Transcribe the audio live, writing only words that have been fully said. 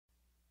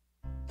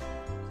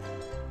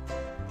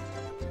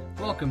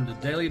Welcome to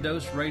Daily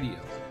Dose Radio,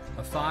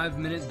 a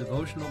 5-minute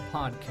devotional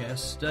podcast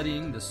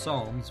studying the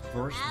Psalms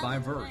verse by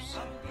verse.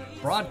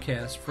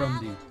 Broadcast from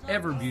the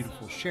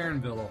ever-beautiful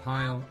Sharonville,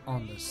 Ohio,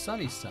 on the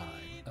sunny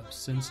side of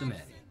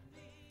Cincinnati.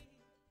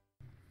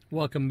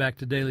 Welcome back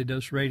to Daily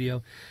Dose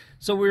Radio.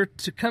 So we're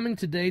coming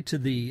today to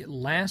the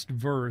last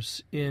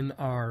verse in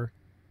our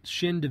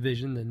Shin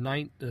division,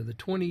 the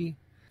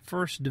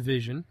 21st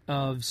division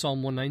of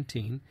Psalm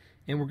 119.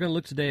 And we're going to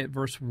look today at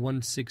verse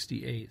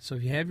 168. So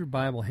if you have your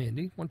Bible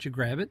handy, why don't you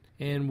grab it,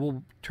 and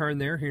we'll turn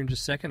there here in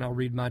just a second. I'll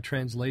read my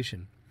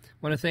translation. I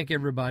want to thank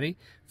everybody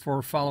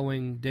for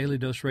following Daily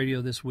Dose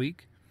Radio this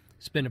week.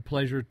 It's been a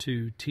pleasure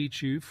to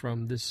teach you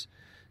from this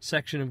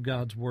section of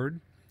God's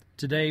Word.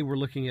 Today we're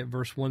looking at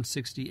verse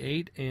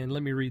 168, and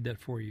let me read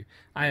that for you.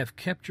 I have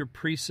kept your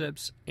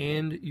precepts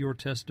and your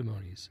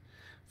testimonies,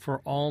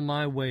 for all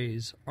my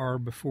ways are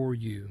before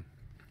you.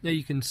 Now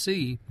you can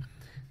see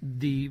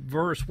the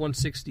verse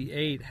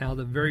 168, how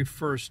the very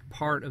first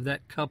part of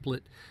that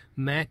couplet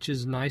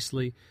matches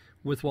nicely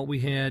with what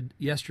we had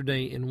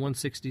yesterday in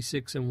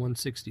 166 and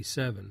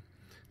 167.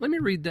 Let me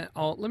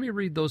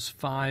read those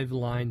 5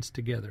 lines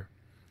together.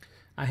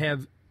 I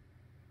have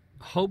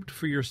hoped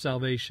for your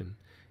salvation,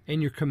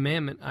 and your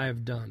commandment I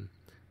have done.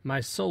 My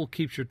soul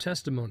keeps your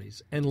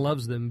testimonies and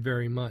loves them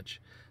very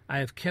much. I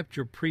have kept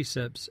your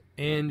precepts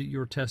and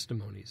your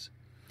testimonies.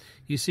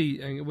 You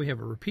see, we have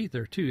a repeat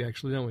there too,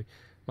 actually, don't we?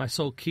 My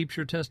soul keeps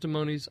your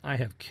testimonies. I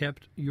have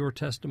kept your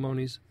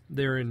testimonies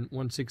there in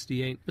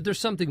 168. But there's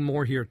something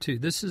more here too.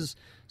 There's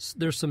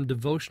some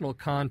devotional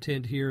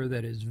content here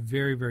that is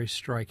very, very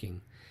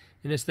striking.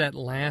 And it's that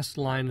last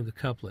line of the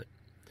couplet.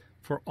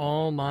 For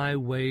all my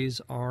ways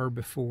are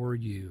before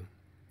you.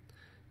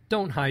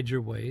 Don't hide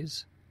your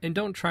ways, and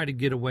don't try to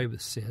get away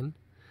with sin,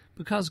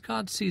 because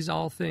God sees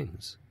all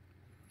things.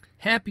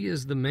 Happy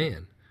is the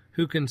man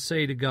who can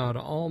say to God,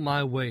 all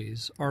my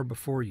ways are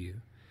before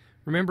you.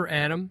 Remember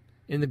Adam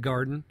in the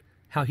garden,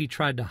 how he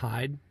tried to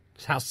hide?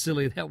 How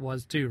silly that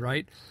was too,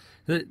 right?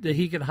 That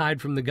he could hide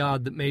from the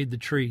God that made the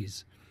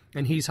trees.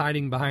 And he's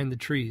hiding behind the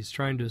trees,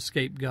 trying to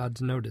escape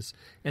God's notice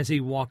as he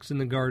walks in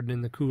the garden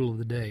in the cool of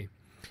the day.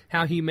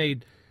 How he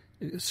made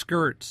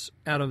skirts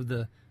out of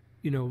the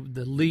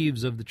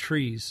leaves of the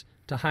trees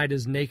to hide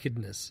his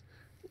nakedness,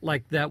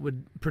 like that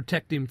would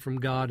protect him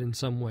from God in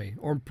some way,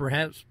 or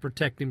perhaps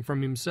protect him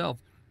from himself.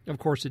 Of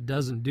course, it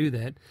doesn't do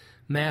that.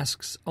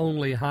 Masks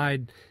only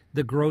hide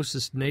the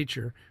grossest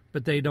nature,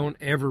 but they don't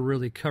ever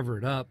really cover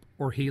it up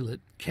or heal it.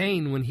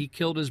 Cain, when he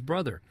killed his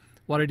brother,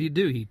 what did he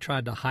do? He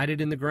tried to hide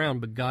it in the ground,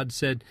 but God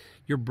said,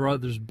 your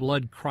brother's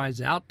blood cries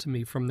out to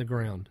me from the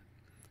ground.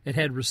 It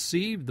had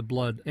received the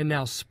blood and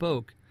now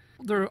spoke.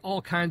 There are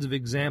all kinds of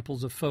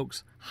examples of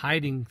folks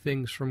hiding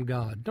things from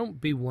God.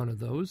 Don't be one of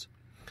those.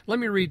 Let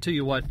me read to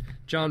you what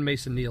John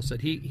Mason Neal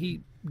said.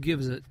 He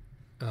gives it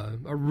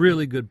a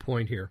really good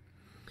point here.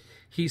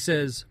 He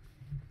says,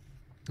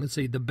 let's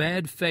see, the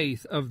bad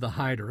faith of the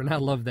hider, and I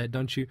love that,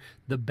 don't you?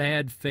 The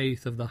bad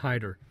faith of the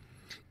hider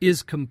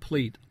is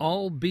complete,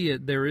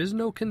 albeit there is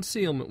no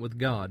concealment with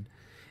God.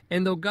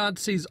 And though God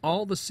sees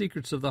all the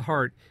secrets of the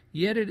heart,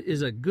 yet it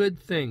is a good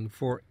thing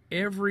for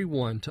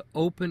everyone to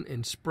open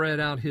and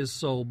spread out his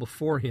soul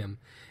before him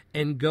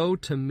and go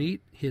to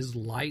meet his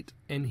light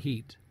and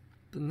heat.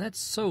 And that's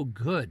so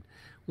good.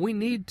 We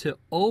need to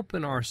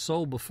open our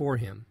soul before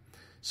him.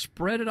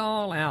 Spread it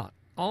all out.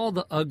 All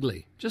the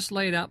ugly, just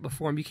lay it out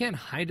before him. You can't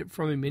hide it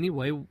from him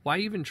anyway. Why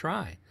even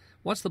try?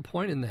 What's the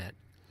point in that?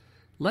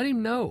 Let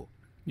him know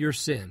your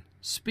sin.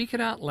 Speak it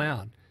out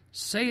loud.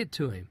 Say it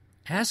to him.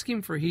 Ask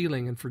him for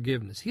healing and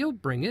forgiveness. He'll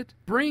bring it.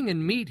 Bring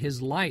and meet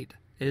his light,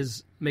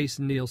 as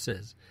Mason Neal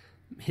says.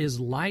 His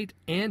light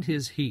and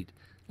his heat.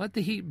 Let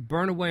the heat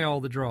burn away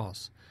all the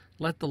dross.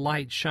 Let the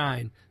light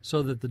shine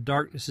so that the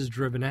darkness is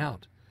driven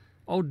out.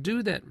 Oh,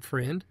 do that,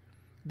 friend.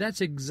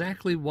 That's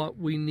exactly what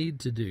we need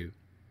to do.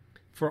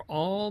 For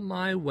all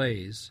my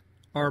ways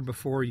are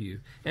before you.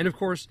 And of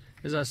course,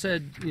 as I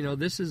said,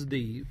 this is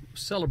the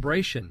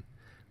celebration.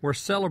 We're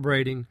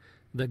celebrating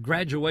the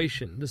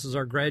graduation. This is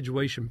our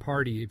graduation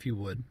party, if you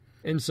would.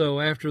 And so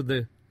after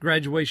the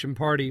graduation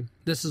party,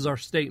 this is our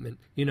statement.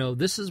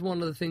 This is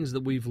one of the things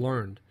that we've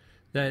learned,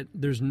 that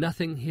there's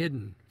nothing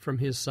hidden from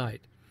his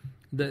sight.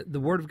 The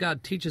Word of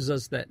God teaches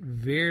us that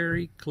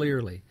very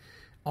clearly.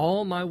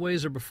 All my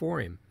ways are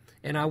before him.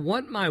 And I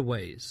want my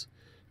ways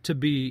to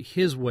be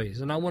his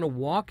ways, and I want to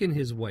walk in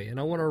his way,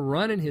 and I want to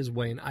run in his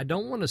way, and I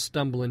don't want to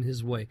stumble in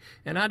his way,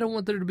 and I don't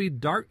want there to be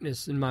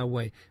darkness in my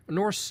way,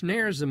 nor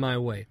snares in my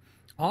way.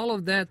 All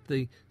of that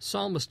the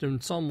psalmist in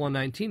Psalm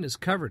 119 has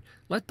covered.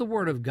 Let the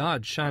Word of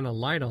God shine a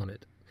light on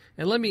it.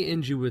 And let me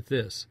end you with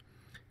this.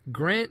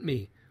 Grant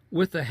me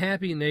with a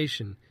happy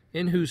nation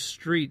in whose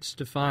streets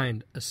to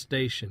find a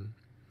station,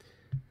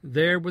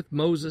 there with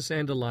Moses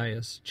and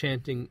Elias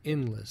chanting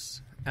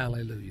endless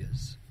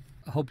alleluias.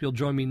 I hope you'll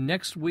join me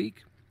next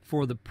week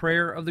for the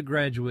prayer of the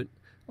graduate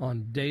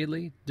on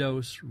Daily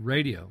Dose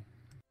Radio.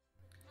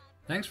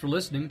 Thanks for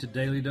listening to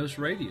Daily Dose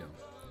Radio.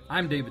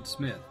 I'm David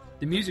Smith.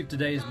 The music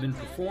today has been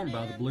performed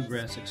by the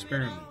Bluegrass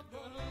Experiment.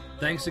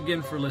 Thanks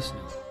again for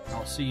listening.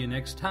 I'll see you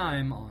next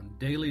time on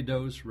Daily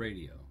Dose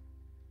Radio.